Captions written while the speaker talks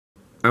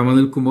I'm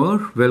Anil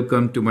Kumar.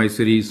 Welcome to my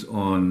series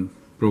on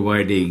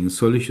providing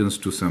solutions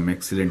to some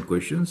excellent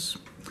questions.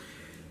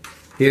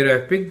 Here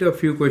I've picked a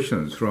few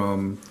questions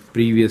from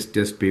previous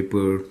test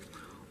paper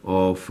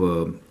of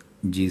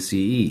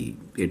GCE.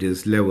 It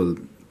is level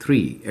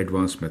 3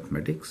 advanced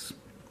mathematics.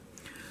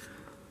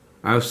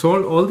 I've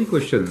solved all the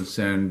questions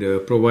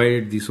and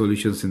provided the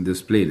solutions in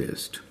this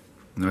playlist.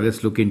 Now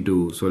let's look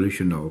into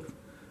solution of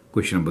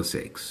question number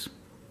 6.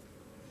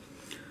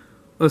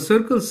 A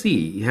circle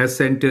C has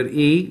center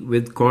A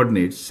with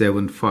coordinates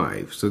 7,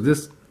 5. So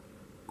this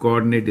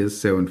coordinate is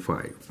 7,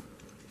 5.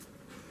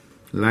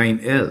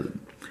 Line L,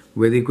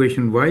 where the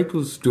equation y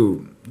equals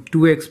to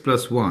 2x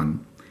plus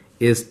 1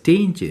 is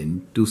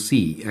tangent to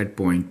C at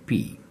point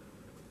P,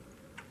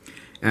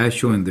 as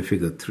shown in the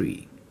figure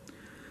 3.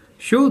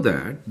 Show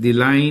that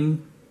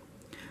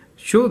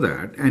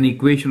an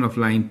equation of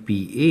line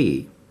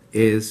PA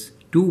is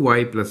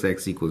 2y plus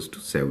x equals to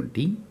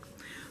 17.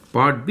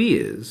 Part B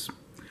is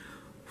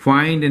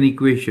find an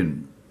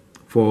equation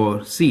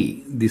for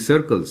C, the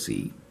circle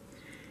C.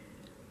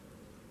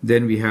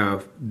 Then we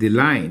have the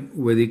line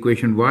where the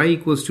equation y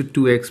equals to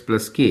 2x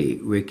plus k,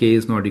 where k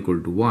is not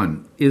equal to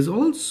 1, is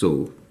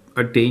also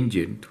a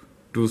tangent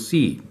to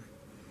C.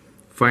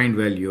 Find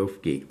value of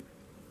k.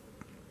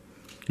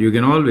 You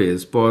can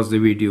always pause the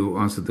video,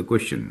 answer the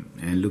question,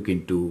 and look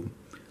into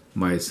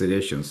my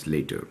suggestions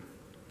later.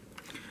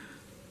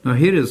 Now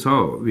here is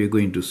how we are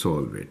going to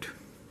solve it.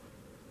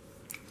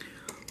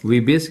 We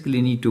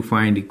basically need to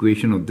find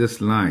equation of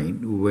this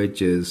line,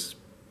 which is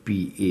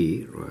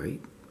PA,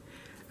 right?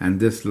 And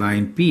this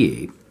line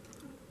PA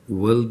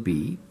will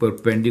be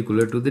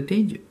perpendicular to the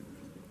tangent.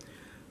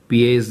 PA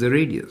is the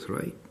radius,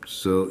 right?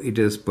 So it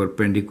is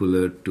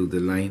perpendicular to the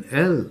line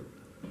L.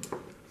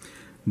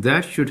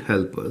 That should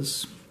help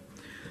us.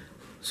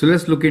 So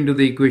let's look into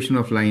the equation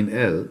of line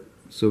L.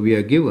 So we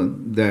are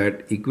given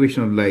that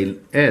equation of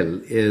line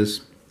L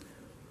is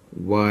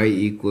y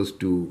equals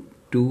to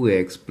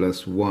 2x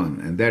plus 1,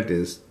 and that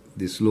is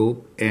the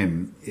slope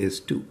m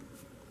is 2.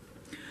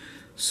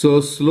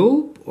 So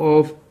slope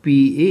of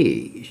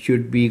PA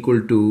should be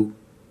equal to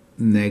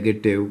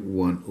negative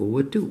 1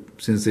 over 2,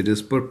 since it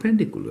is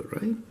perpendicular,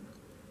 right?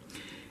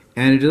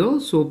 And it is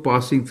also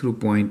passing through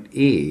point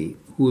A,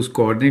 whose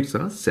coordinates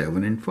are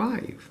 7 and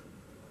 5.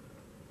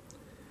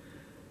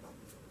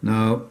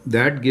 Now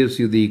that gives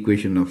you the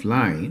equation of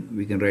line.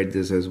 We can write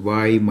this as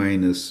y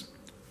minus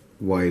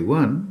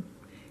y1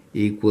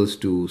 equals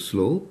to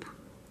slope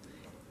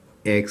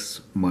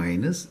x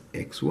minus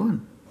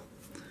x1,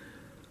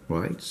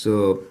 right?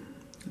 So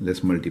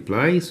let's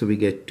multiply. So we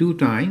get 2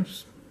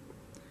 times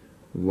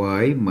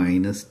y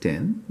minus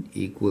 10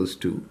 equals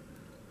to,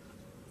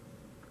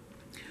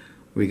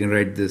 we can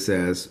write this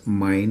as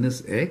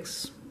minus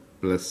x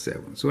plus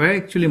 7. So I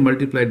actually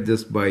multiplied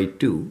this by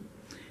 2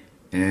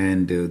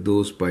 and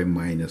those by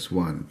minus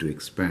 1 to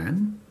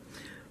expand.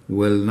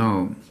 We'll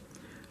now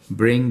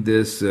bring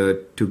this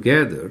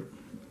together.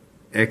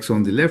 X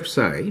on the left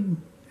side,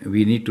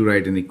 we need to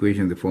write an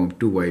equation in the form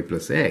 2y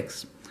plus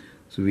x.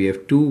 So we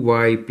have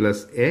 2y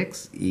plus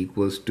x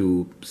equals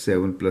to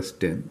 7 plus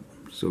 10.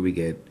 So we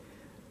get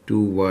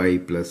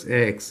 2y plus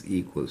x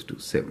equals to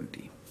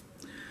 70.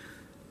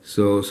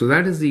 So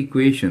that is the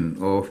equation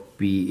of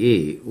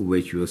PA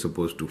which we are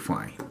supposed to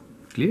find.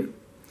 Clear?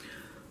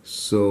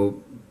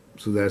 So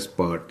that's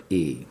part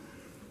A.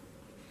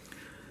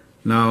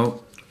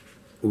 Now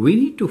we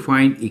need to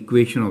find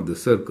equation of the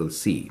circle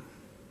C.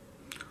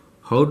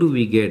 How do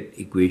we get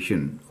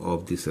equation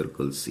of the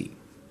circle C?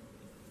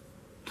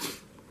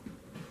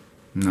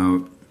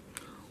 Now,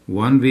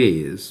 one way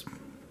is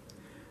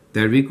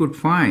that we could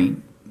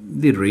find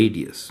the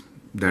radius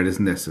that is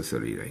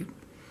necessary, right?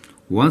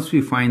 Once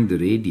we find the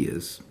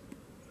radius,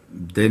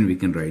 then we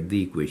can write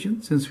the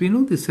equation since we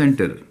know the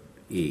center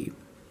A.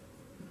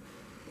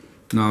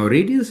 Now,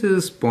 radius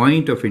is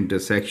point of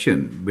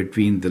intersection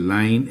between the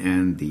line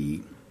and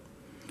the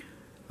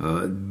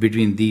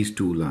between these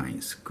two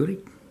lines,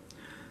 correct?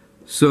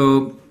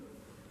 So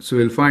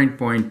we'll find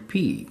point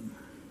P.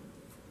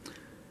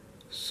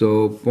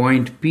 So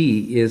point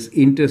P is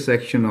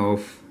intersection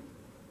of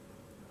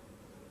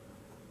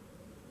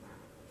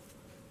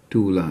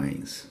two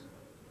lines,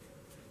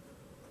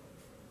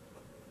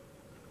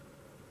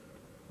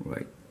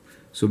 right?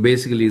 So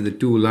basically the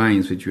two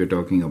lines which we are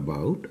talking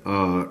about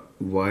are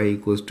y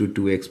equals to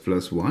 2x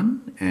plus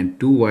 1 and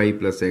 2y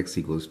plus x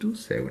equals to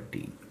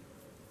 17.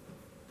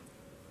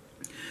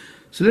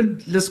 So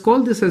let's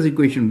call this as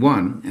equation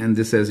 1 and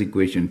this as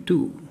equation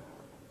 2.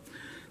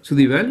 So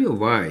the value of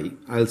y,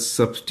 I'll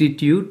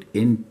substitute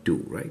in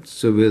 2, right?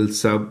 So we'll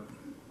sub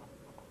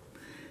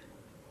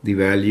the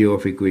value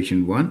of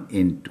equation 1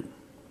 in 2.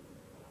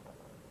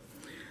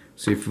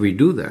 So if we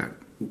do that,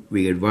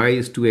 we get y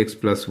is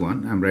 2x plus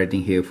 1. I'm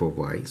writing here for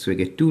y. So we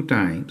get 2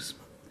 times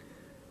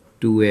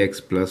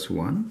 2x plus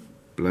 1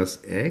 plus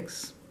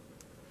x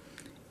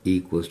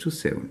equals to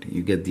 17.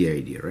 You get the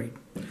idea, right?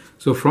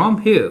 So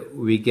from here,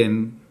 we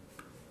can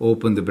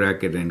open the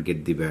bracket and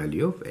get the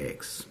value of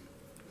x.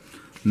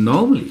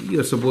 Normally,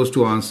 you're supposed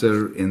to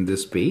answer in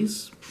this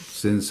space.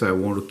 Since I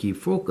want to keep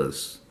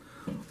focus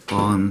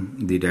on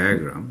the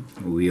diagram,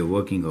 we are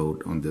working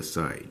out on this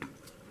side.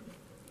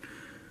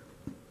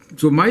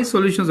 So my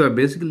solutions are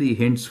basically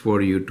hints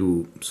for you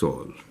to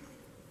solve.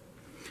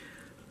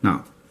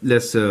 Now,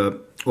 let's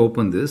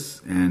open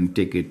this and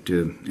take it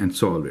and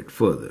solve it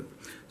further.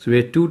 So we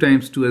have 2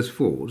 times 2 is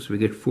 4. So we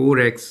get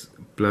 4x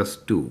plus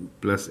 2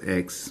 plus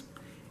x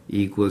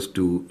equals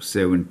to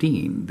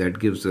 17. That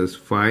gives us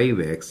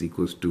 5x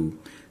equals to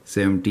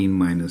 17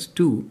 minus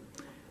 2.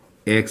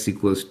 X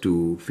equals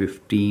to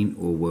 15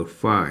 over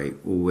 5,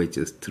 which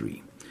is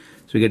 3.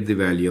 So we get the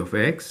value of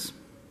x.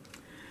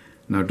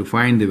 Now to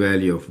find the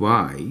value of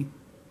y,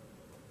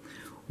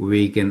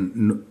 we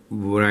can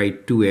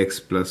write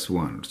 2x plus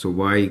 1. So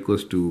y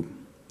equals to,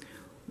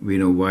 we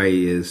know y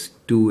is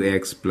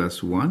 2x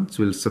plus 1.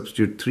 So we'll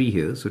substitute 3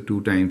 here. So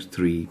 2 times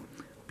 3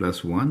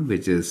 plus 1,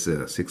 which is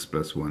 6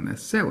 plus 1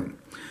 is 7.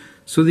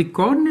 So the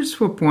coordinates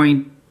for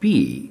point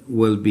P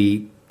will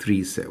be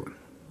 3, 7.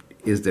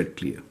 Is that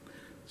clear?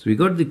 So we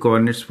got the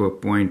coordinates for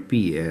point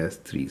P as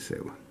 3,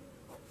 7.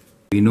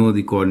 We know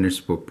the coordinates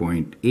for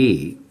point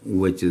A,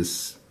 which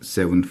is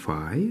 7,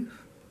 5.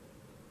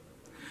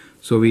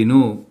 So we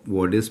know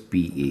what is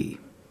PA.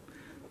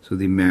 So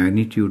the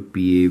magnitude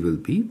PA will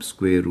be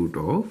square root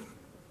of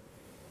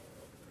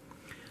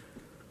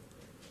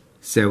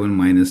 7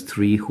 minus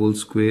 3 whole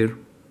square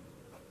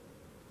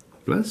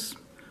plus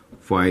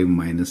 5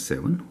 minus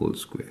 7 whole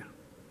square,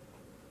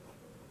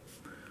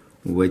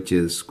 which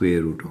is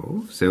square root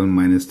of 7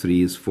 minus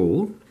 3 is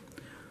 4,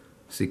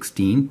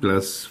 16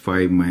 plus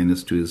 5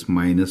 minus 2 is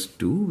minus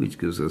 2, which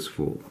gives us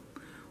 4,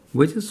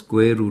 which is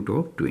square root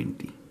of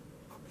 20.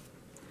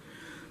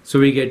 So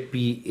we get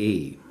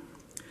PA.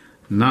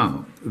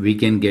 Now we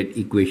can get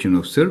equation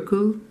of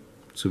circle.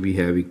 So we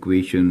have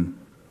equation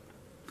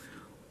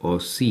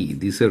of C,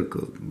 the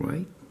circle,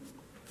 right?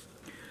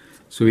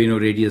 So we know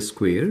radius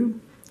square,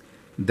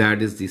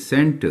 that is the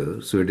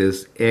center. So it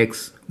is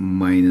x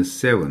minus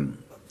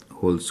 7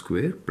 whole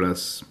square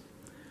plus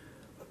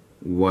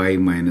y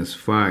minus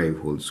 5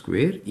 whole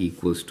square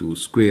equals to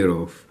square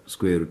of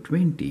square root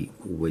 20,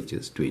 which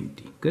is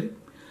 20. Correct?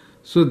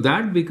 So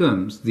that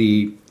becomes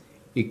the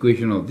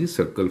equation of the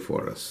circle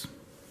for us.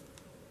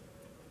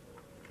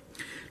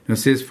 Now it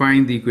says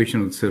find the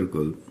equation of the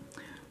circle.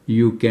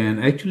 You can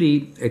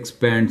actually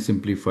expand,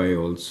 simplify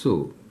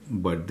also,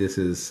 but this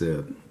is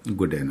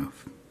good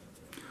enough.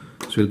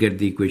 So we'll get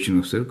the equation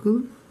of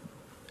circle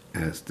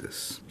as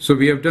this. So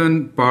we have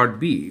done part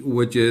B,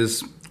 which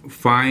is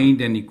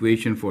find an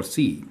equation for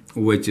C,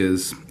 which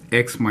is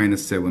x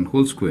minus 7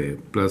 whole square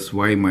plus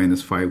y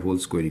minus 5 whole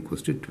square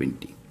equals to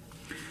 20.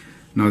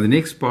 Now the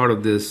next part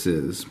of this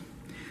is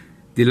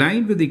the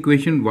line with the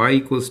equation y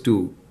equals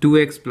to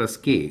 2x plus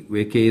k,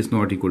 where k is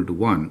not equal to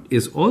 1,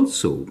 is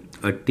also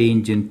a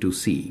tangent to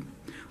C.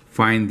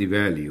 Find the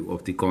value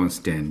of the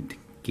constant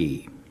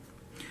k.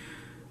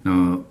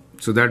 Now,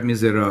 so that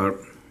means there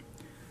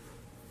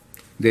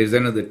is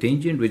another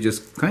tangent which is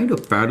kind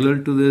of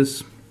parallel to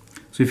this.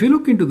 So if you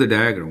look into the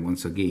diagram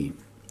once again,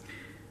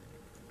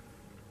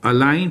 a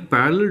line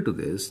parallel to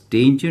this,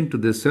 tangent to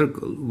this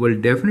circle, will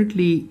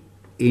definitely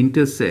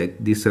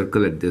intersect the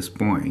circle at this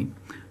point.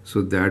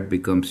 So that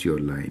becomes your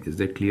line. Is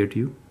that clear to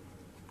you?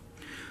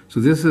 So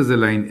this is the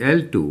line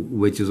L2,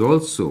 which is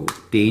also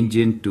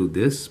tangent to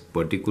this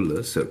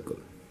particular circle.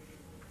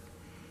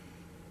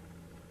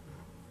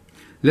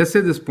 Let's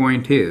say this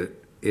point here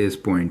is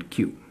point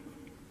Q.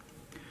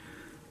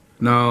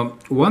 Now,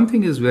 one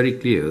thing is very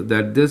clear,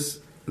 that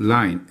this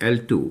line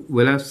L2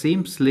 will have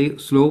same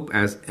slope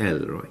as L,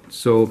 right?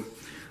 So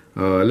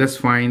let's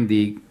find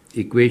the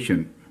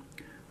equation.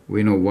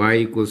 We know y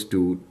equals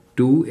to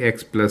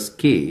 2x plus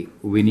k.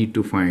 We need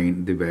to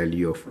find the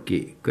value of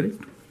k,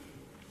 correct?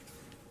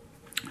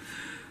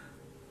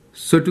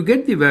 So to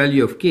get the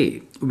value of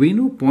k, we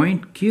know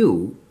point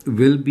Q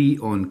will be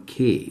on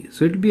k.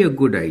 So it will be a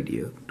good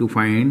idea to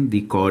find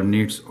the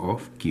coordinates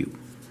of Q,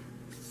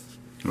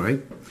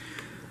 right?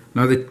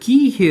 Now the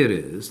key here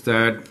is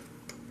that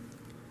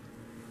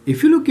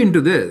if you look into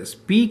this,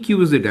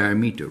 PQ is the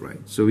diameter,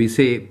 right? So we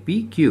say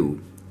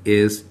PQ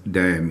is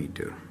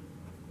diameter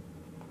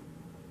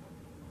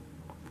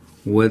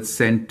with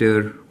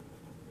center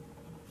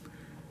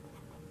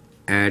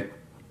at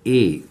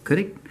A,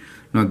 correct?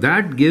 Now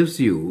that gives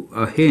you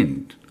a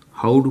hint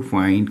how to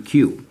find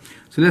Q.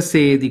 So let's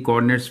say the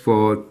coordinates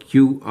for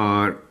Q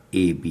are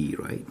AB,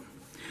 right?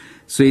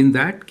 So in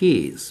that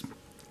case,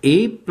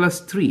 A plus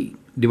 3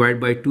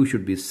 divided by 2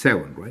 should be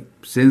 7, right?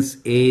 Since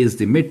A is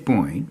the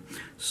midpoint,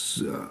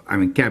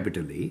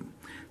 capital A,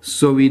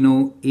 so we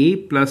know A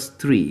plus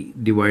 3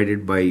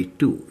 divided by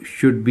 2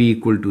 should be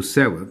equal to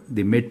 7,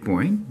 the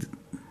midpoint,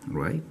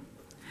 right?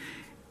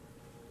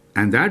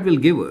 And that will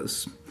give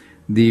us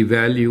the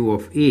value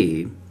of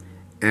A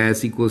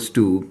as equals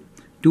to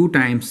 2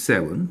 times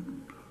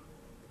 7,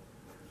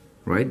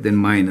 right? Then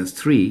minus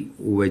 3,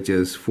 which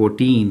is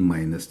 14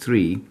 minus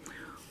 3,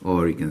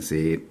 or you can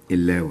say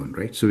 11,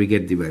 right? So we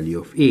get the value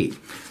of A.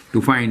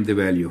 To find the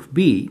value of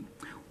B,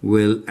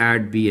 will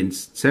add b and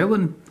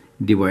 7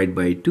 divided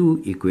by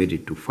 2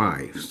 equated to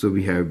 5. So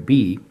we have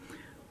b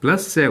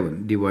plus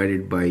 7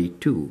 divided by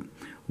 2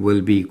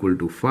 will be equal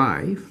to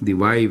 5, the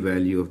y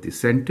value of the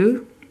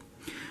center.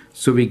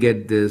 So we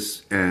get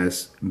this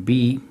as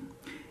b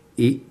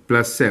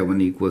plus 7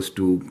 equals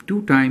to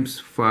 2 times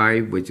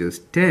 5, which is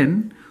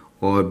 10,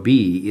 or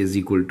b is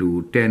equal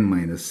to 10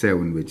 minus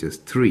 7, which is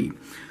 3.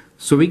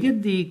 So we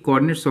get the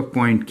coordinates of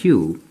point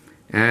Q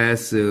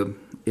as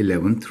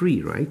 11,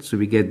 3, right? So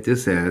we get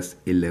this as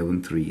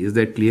 11, 3. Is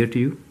that clear to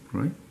you,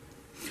 right?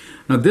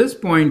 Now this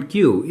point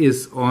Q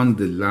is on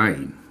the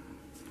line,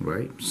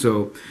 right?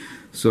 So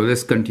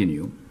let's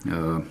continue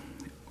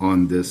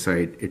on this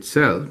side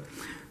itself.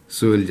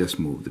 So we'll just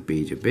move the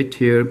page a bit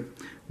here.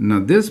 Now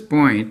this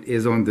point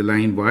is on the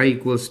line y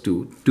equals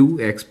to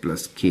 2x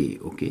plus k,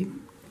 okay?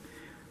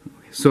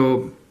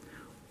 So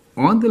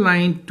on the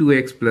line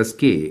 2x plus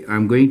k,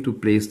 I'm going to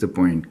place the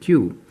point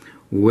Q,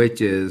 which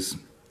is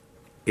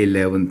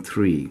 11,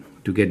 3,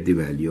 to get the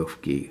value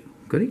of k,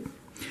 correct?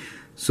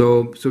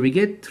 So we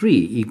get 3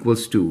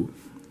 equals 2,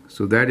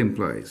 so that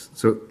implies,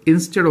 so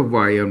instead of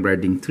y, I'm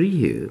writing 3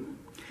 here,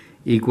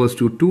 equals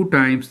to 2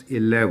 times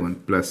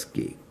 11 plus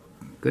k,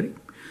 correct?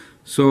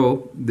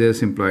 So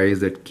this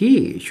implies that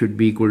k should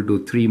be equal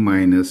to 3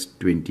 minus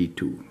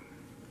 22,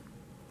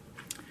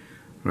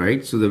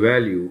 right? So the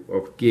value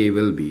of k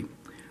will be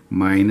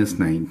minus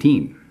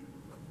 19.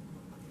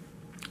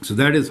 So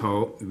that is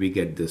how we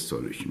get this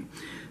solution.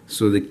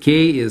 So the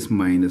k is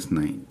minus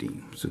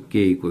 19. So k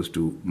equals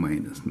to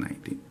minus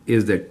 19.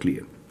 Is that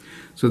clear?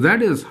 So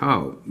that is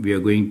how we are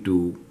going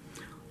to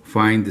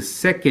find the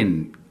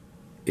second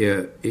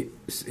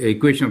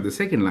equation of the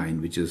second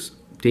line, which is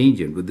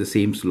tangent with the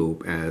same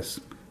slope as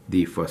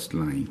the first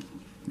line.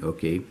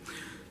 Okay,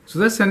 so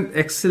that's an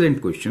excellent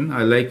question.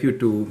 I'd like you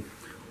to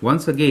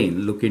once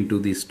again look into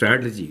the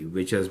strategy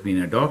which has been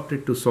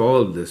adopted to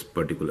solve this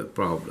particular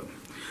problem.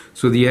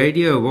 So the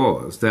idea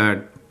was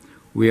that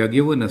we are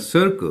given a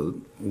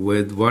circle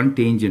with one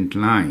tangent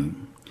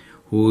line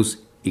whose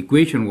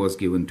equation was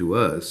given to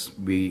us.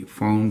 We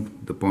found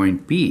the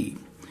point P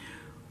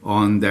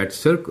on that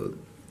circle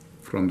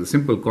from the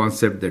simple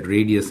concept that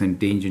radius and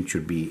tangent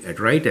should be at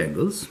right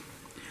angles.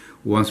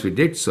 Once we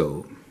did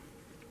so,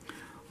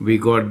 we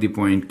got the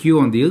point Q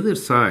on the other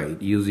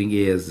side using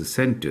A as the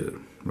center,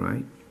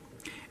 right?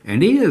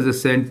 And A as the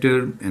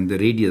center and the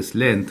radius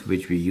length,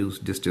 which we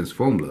used distance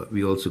formula,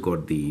 we also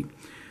got the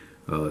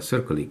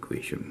circle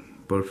equation.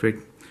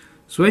 Perfect.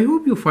 So I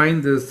hope you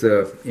find this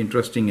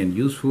interesting and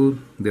useful.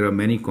 There are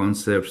many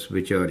concepts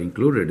which are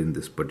included in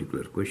this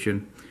particular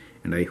question,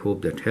 and I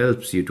hope that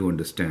helps you to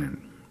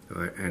understand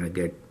and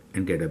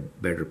get a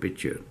better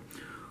picture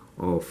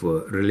of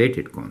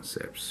related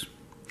concepts.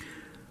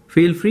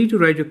 Feel free to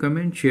write your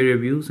comment, share your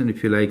views, and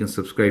if you like and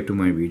subscribe to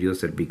my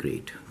videos, that'd be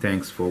great.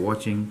 Thanks for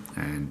watching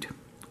and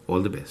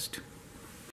all the best.